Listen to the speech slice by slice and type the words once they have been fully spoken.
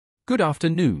Good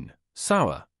afternoon,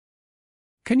 Sarah.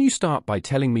 Can you start by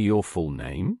telling me your full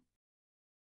name?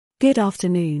 Good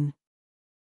afternoon.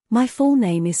 My full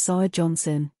name is Sarah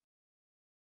Johnson.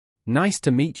 Nice to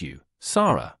meet you,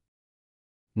 Sarah.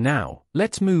 Now,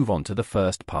 let's move on to the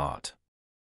first part.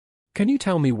 Can you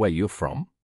tell me where you're from?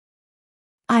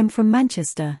 I'm from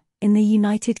Manchester, in the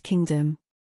United Kingdom.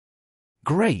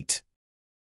 Great.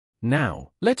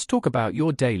 Now, let's talk about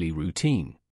your daily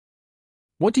routine.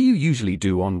 What do you usually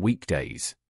do on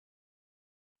weekdays?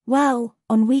 Well,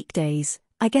 on weekdays,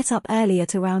 I get up early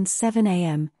at around 7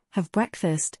 a.m., have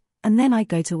breakfast, and then I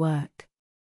go to work.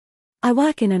 I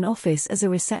work in an office as a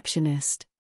receptionist.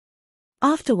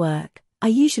 After work, I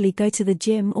usually go to the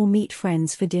gym or meet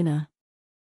friends for dinner.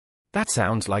 That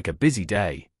sounds like a busy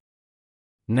day.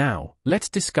 Now, let's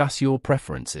discuss your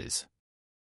preferences.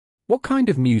 What kind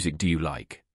of music do you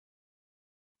like?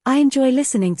 I enjoy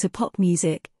listening to pop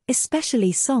music,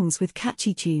 especially songs with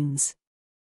catchy tunes.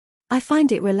 I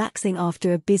find it relaxing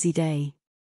after a busy day.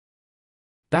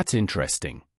 That's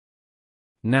interesting.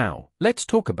 Now, let's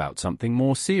talk about something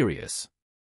more serious.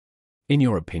 In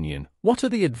your opinion, what are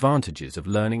the advantages of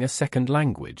learning a second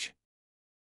language?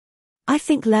 I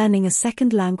think learning a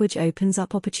second language opens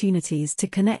up opportunities to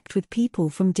connect with people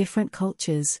from different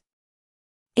cultures.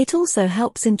 It also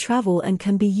helps in travel and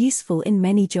can be useful in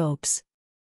many jobs.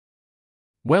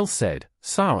 Well said,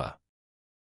 Sarah.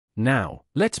 Now,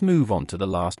 let's move on to the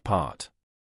last part.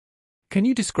 Can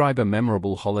you describe a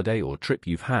memorable holiday or trip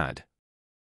you've had?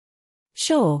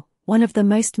 Sure, one of the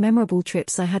most memorable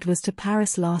trips I had was to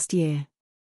Paris last year.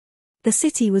 The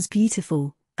city was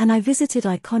beautiful, and I visited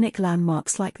iconic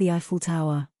landmarks like the Eiffel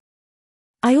Tower.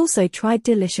 I also tried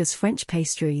delicious French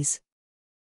pastries.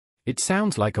 It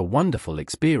sounds like a wonderful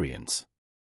experience.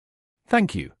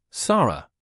 Thank you, Sarah.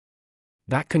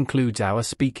 That concludes our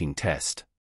speaking test.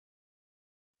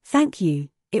 Thank you,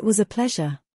 it was a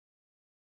pleasure.